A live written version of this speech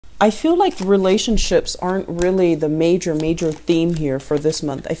I feel like relationships aren't really the major theme here for this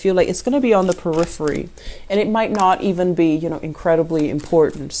month. I feel like it's going to be on the periphery, and it might not even be, you know, incredibly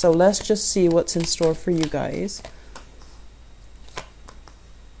important. So let's just see what's in store for you guys.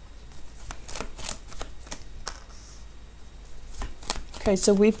 Okay,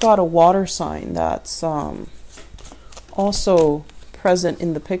 so we've got a water sign that's also present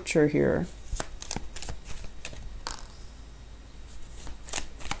in the picture here.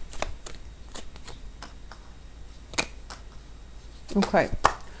 Okay,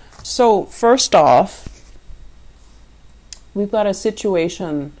 so first off, we've got a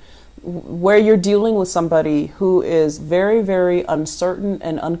situation where you're dealing with somebody who is very uncertain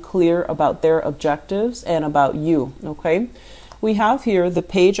and unclear about their objectives and about you, okay? We have here the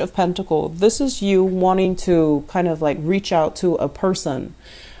Page of Pentacles. This is you wanting to kind of like reach out to a person,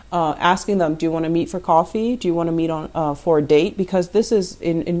 asking them, do you want to meet for coffee? Do you want to meet on for a date? Because this is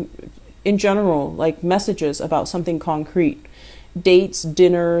in general like messages about something concrete. Dates,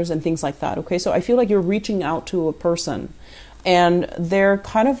 dinners, and things like that. Okay, so I feel like you're reaching out to a person and they're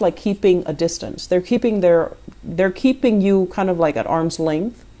kind of like keeping a distance. They're keeping you kind of like at arm's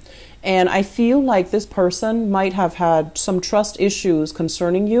length. And I feel like this person might have had some trust issues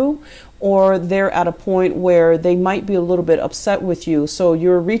concerning you, or they're at a point where they might be a little bit upset with you. So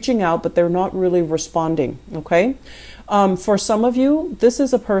you're reaching out, but they're not really responding. Okay. For some of you, this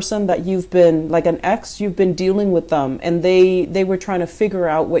is a person that you've been, like an ex, you've been dealing with them, and they were trying to figure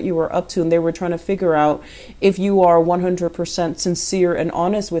out what you were up to, and they were trying to figure out if you are 100% sincere and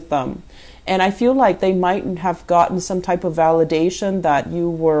honest with them. And I feel like they might have gotten some type of validation that you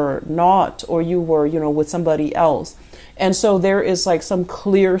were not, or you were, you know, with somebody else. And so there is like some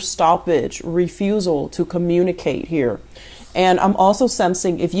clear stoppage, refusal to communicate here. And I'm also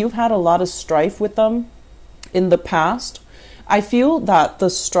sensing if you've had a lot of strife with them in the past, I feel that the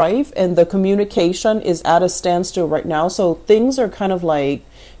strife and the communication is at a standstill right now. So things are kind of like,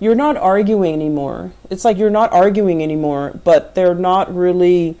 you're not arguing anymore. It's like you're not arguing anymore, but they're not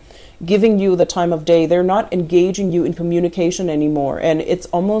really giving you the time of day. They're not engaging you in communication anymore. And it's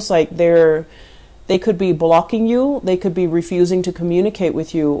almost like they could be blocking you. They could be refusing to communicate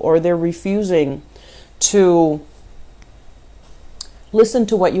with you, or they're refusing to listen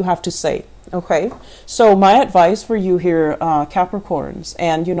to what you have to say. Okay, so my advice for you here, Capricorns,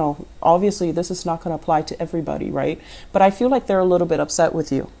 and you know, obviously this is not going to apply to everybody, right? But I feel like they're a little bit upset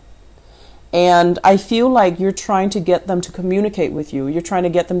with you. And I feel like you're trying to get them to communicate with you. You're trying to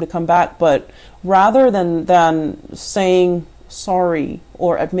get them to come back. But rather than saying sorry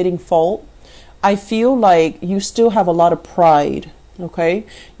or admitting fault, I feel like you still have a lot of pride. Okay,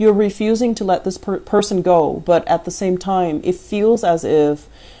 you're refusing to let this person go. But at the same time, it feels as if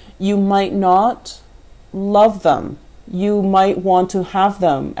you might not love them. You might want to have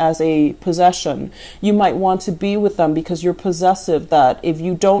them as a possession. You might want to be with them because you're possessive, that if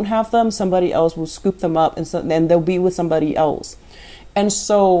you don't have them, somebody else will scoop them up and then they'll be with somebody else. And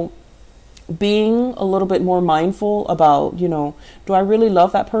so being a little bit more mindful about, you know, do I really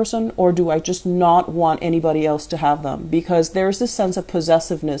love that person, or do I just not want anybody else to have them? Because there's this sense of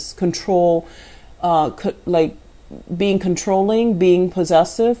possessiveness, control, like being controlling, being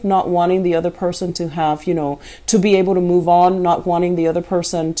possessive, not wanting the other person to have, you know, to be able to move on, not wanting the other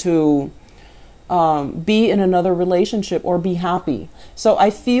person to be in another relationship or be happy. So I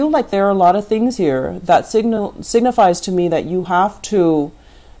feel like there are a lot of things here that signifies to me that you have to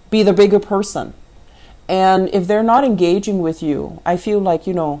be the bigger person. And if they're not engaging with you, I feel like,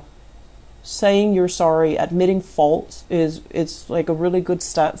 you know, saying you're sorry, admitting fault it's like a really good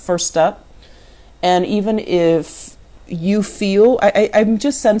first step. And even if you feel, I'm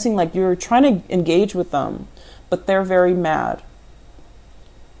just sensing like you're trying to engage with them, but they're very mad.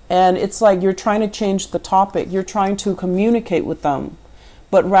 And it's like you're trying to change the topic. You're trying to communicate with them.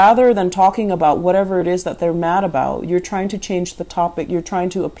 But rather than talking about whatever it is that they're mad about, you're trying to change the topic. You're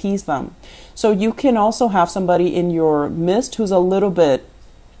trying to appease them. So you can also have somebody in your midst who's a little bit,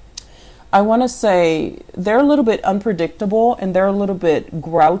 I want to say, they're a little bit unpredictable and they're a little bit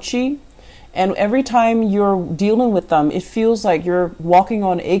grouchy. And every time you're dealing with them, it feels like you're walking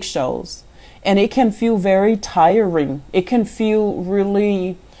on eggshells. And it can feel very tiring. It can feel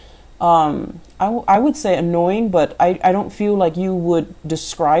really, I would say annoying, but I don't feel like you would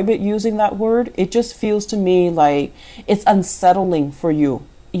describe it using that word. It just feels to me like it's unsettling for you.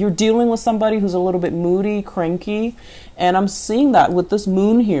 You're dealing with somebody who's a little bit moody, cranky. And I'm seeing that with this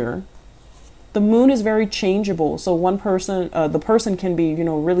moon here. The moon is very changeable. So one person, the person can be, you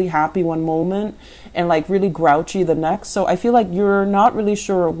know, really happy one moment and like really grouchy the next. So I feel like you're not really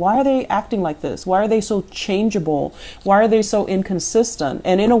sure, why are they acting like this? Why are they so changeable? Why are they so inconsistent?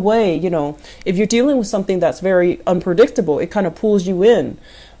 And in a way, you know, if you're dealing with something that's very unpredictable, it kind of pulls you in.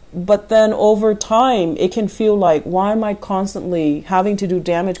 But then over time, it can feel like, why am I constantly having to do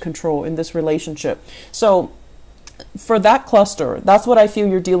damage control in this relationship? So for that cluster, that's what I feel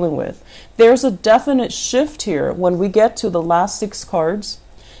you're dealing with. There's a definite shift here when we get to the last 6 cards.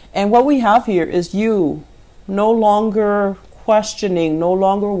 And what we have here is you no longer questioning, no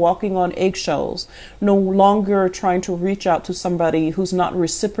longer walking on eggshells, no longer trying to reach out to somebody who's not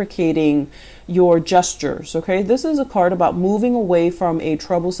reciprocating your gestures. Okay, this is a card about moving away from a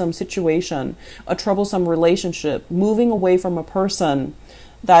troublesome situation, a troublesome relationship, moving away from a person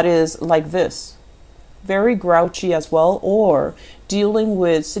that is like this, very grouchy as well, or dealing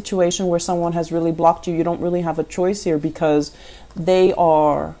with situation where someone has really blocked you. You don't really have a choice here because they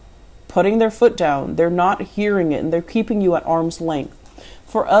are putting their foot down. They're not hearing it and they're keeping you at arm's length.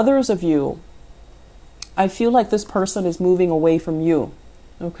 For others of you, I feel like this person is moving away from you.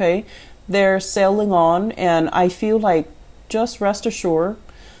 Okay, they're sailing on, and I feel like, just rest assured,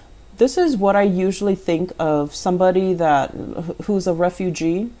 this is what I usually think of somebody who's a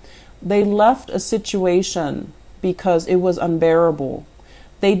refugee. They left a situation because it was unbearable.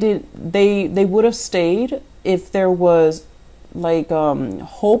 They would have stayed if there was like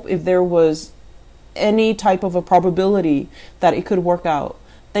hope, if there was any type of a probability that it could work out.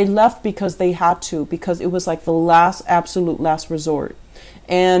 They left because they had to, because it was like the absolute last resort.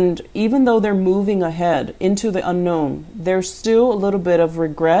 And even though they're moving ahead into the unknown, there's still a little bit of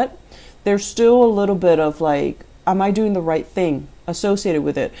regret. There's still a little bit of like, am I doing the right thing associated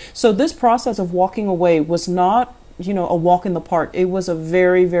with it? So this process of walking away was not, you know, a walk in the park. It was a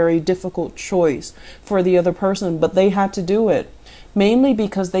very, very difficult choice for the other person, but they had to do it, mainly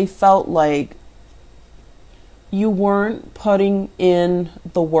because they felt like you weren't putting in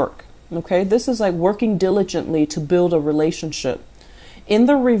the work. Okay, this is like working diligently to build a relationship. In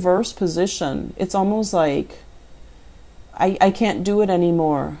the reverse position, it's almost like I can't do it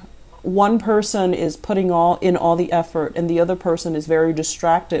anymore. One person is putting all the effort and the other person is very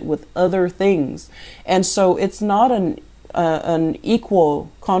distracted with other things. And so it's not an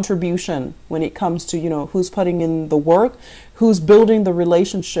equal contribution when it comes to, you know, who's putting in the work, who's building the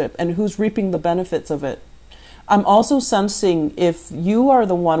relationship, and who's reaping the benefits of it. I'm also sensing if you are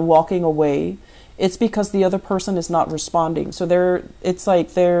the one walking away, it's because the other person is not responding. So there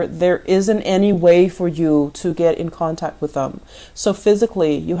isn't any way for you to get in contact with them. So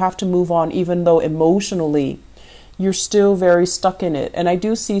physically, you have to move on, even though emotionally, you're still very stuck in it. And I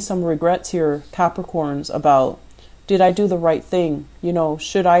do see some regrets here, Capricorns, about, did I do the right thing? You know,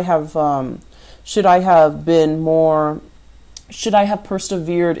 should I have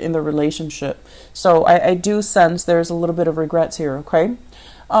persevered in the relationship? So I do sense there's a little bit of regrets here. Okay,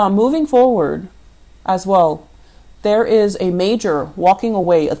 moving forward as well, there is a major walking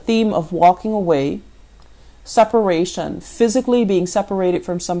away, a theme of walking away, separation, physically being separated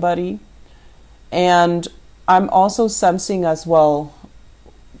from somebody. And I'm also sensing as well,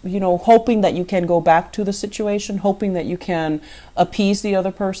 you know, hoping that you can go back to the situation, hoping that you can appease the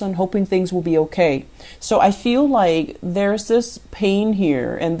other person, hoping things will be okay. So I feel like there's this pain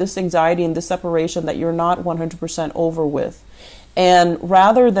here and this anxiety and this separation that you're not 100% over with. And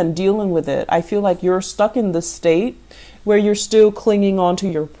rather than dealing with it, I feel like you're stuck in this state where you're still clinging on to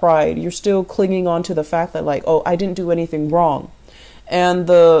your pride. You're still clinging on to the fact that like, oh, I didn't do anything wrong. And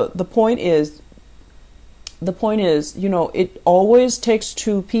the point is, you know, it always takes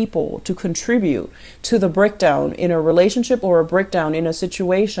 2 people to contribute to the breakdown in a relationship or a breakdown in a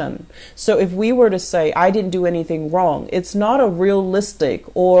situation. So if we were to say, I didn't do anything wrong, it's not a realistic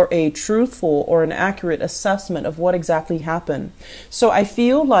or a truthful or an accurate assessment of what exactly happened. So I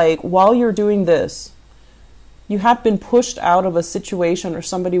feel like while you're doing this, you have been pushed out of a situation or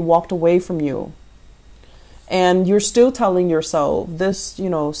somebody walked away from you. And you're still telling yourself this, you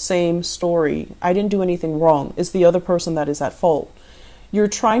know, same story. I didn't do anything wrong. It's the other person that is at fault. You're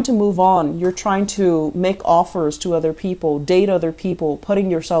trying to move on. You're trying to make offers to other people, date other people,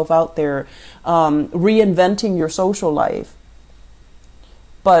 putting yourself out there, reinventing your social life.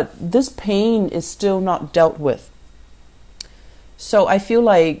 But this pain is still not dealt with. So I feel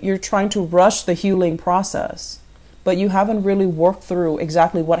like you're trying to rush the healing process, but you haven't really worked through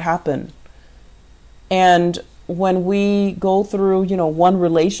exactly what happened. And when we go through, you know, one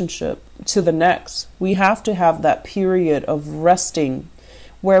relationship to the next, we have to have that period of resting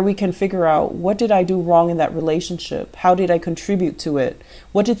where we can figure out, what did I do wrong in that relationship? How did I contribute to it?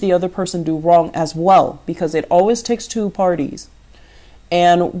 What did the other person do wrong as well? Because it always takes two parties.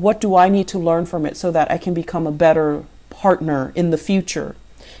 And what do I need to learn from it so that I can become a better partner in the future?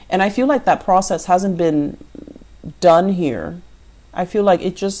 And I feel like that process hasn't been done here. I feel like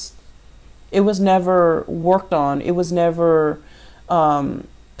it was never worked on. It was never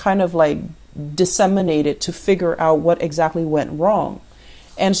kind of like disseminated to figure out what exactly went wrong.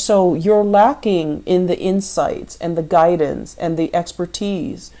 And so you're lacking in the insights and the guidance and the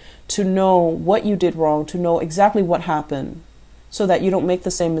expertise to know what you did wrong, to know exactly what happened so that you don't make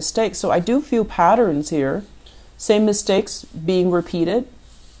the same mistakes. So I do feel patterns here, same mistakes being repeated.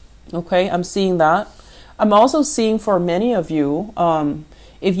 Okay, I'm seeing that. I'm also seeing for many of you,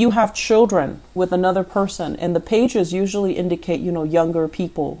 if you have children with another person, and the pages usually indicate, younger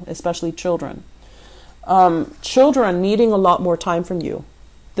people, especially children. Children needing a lot more time from you.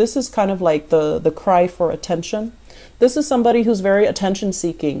 This is kind of like the cry for attention. This is somebody who's very attention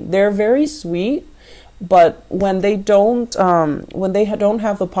seeking. They're very sweet, but when they don't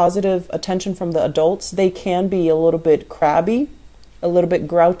have the positive attention from the adults, they can be a little bit crabby, a little bit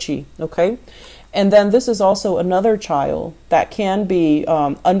grouchy. Okay. And then this is also another child that can be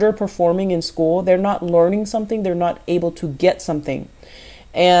underperforming in school. They're not learning something. They're not able to get something.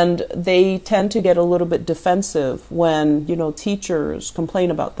 And they tend to get a little bit defensive when, teachers complain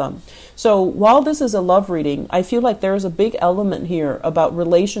about them. So while this is a love reading, I feel like there's a big element here about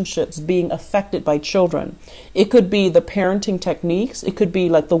relationships being affected by children. It could be the parenting techniques. It could be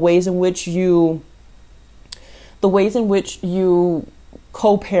like the ways in which you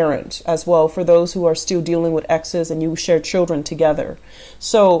co-parent as well, for those who are still dealing with exes and you share children together.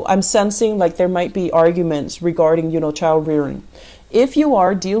 So I'm sensing like there might be arguments regarding, child rearing. If you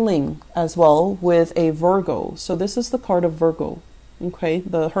are dealing as well with a Virgo, so this is the card of Virgo, okay,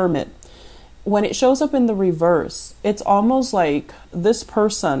 the Hermit. When it shows up in the reverse, it's almost like this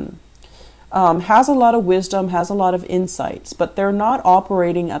person has a lot of wisdom, has a lot of insights, but they're not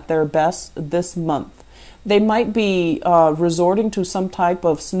operating at their best this month. They might be resorting to some type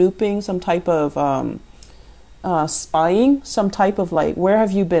of snooping, some type of spying, some type of like, where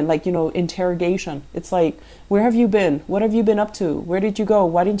have you been? Like, interrogation. It's like, where have you been? What have you been up to? Where did you go?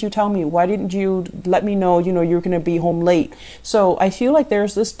 Why didn't you tell me? Why didn't you let me know, you're going to be home late? So I feel like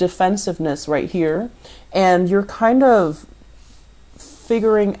there's this defensiveness right here, and you're kind of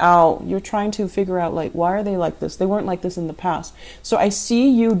you're trying to figure out like, why are they like this? They weren't like this in the past. So I see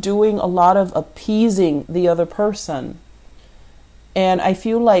you doing a lot of appeasing the other person. And I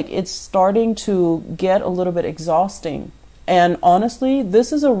feel like it's starting to get a little bit exhausting. And honestly,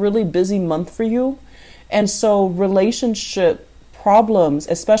 this is a really busy month for you. And so relationship problems,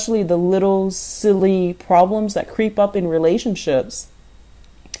 especially the little silly problems that creep up in relationships,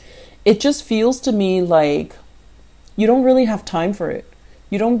 it just feels to me like you don't really have time for it.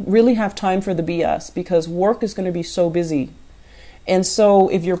 You don't really have time for the BS because work is going to be so busy. And so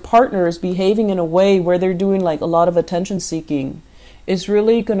if your partner is behaving in a way where they're doing like a lot of attention seeking, it's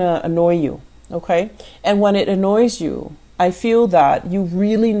really going to annoy you. Okay. And when it annoys you, I feel that you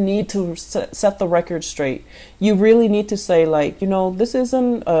really need to set the record straight. You really need to say like, this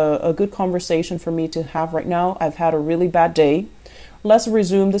isn't a good conversation for me to have right now. I've had a really bad day. Let's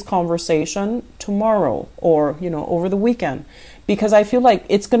resume this conversation tomorrow or, over the weekend. Because I feel like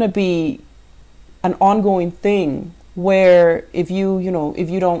it's going to be an ongoing thing where if you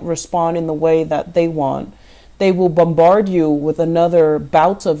don't respond in the way that they want, they will bombard you with another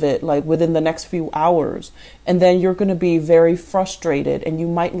bout of it, like within the next few hours. And then you're going to be very frustrated and you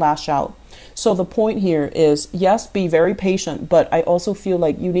might lash out. So the point here is, yes, be very patient, but I also feel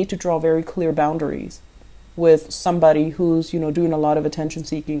like you need to draw very clear boundaries with somebody who's, doing a lot of attention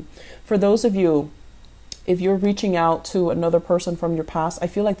seeking. For those of you, if you're reaching out to another person from your past, I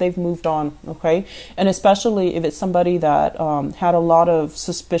feel like they've moved on, okay? And especially if it's somebody that had a lot of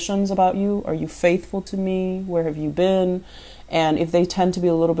suspicions about you. Are you faithful to me? Where have you been? And if they tend to be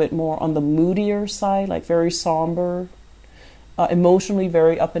a little bit more on the moodier side, like very somber, emotionally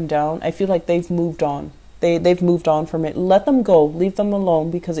very up and down, I feel like they've moved on. They've moved on from it. Let them go. Leave them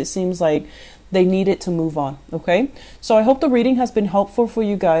alone because it seems like they need it to move on. Okay. So I hope the reading has been helpful for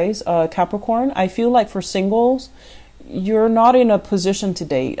you guys, Capricorn. I feel like for singles, you're not in a position to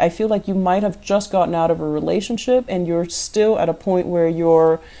date. I feel like you might have just gotten out of a relationship and you're still at a point where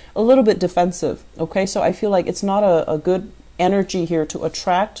you're a little bit defensive. Okay. So I feel like it's not a good energy here to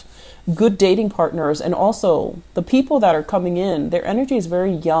attract good dating partners. And also the people that are coming in, their energy is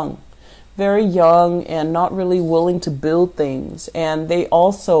very young, very young and not really willing to build things. And they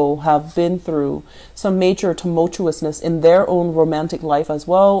also have been through some major tumultuousness in their own romantic life as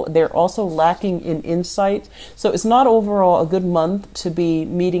well. They're also lacking in insight. So it's not overall a good month to be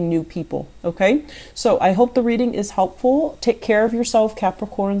meeting new people. Okay. So I hope the reading is helpful. Take care of yourself,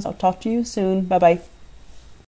 Capricorns. I'll talk to you soon. Bye bye.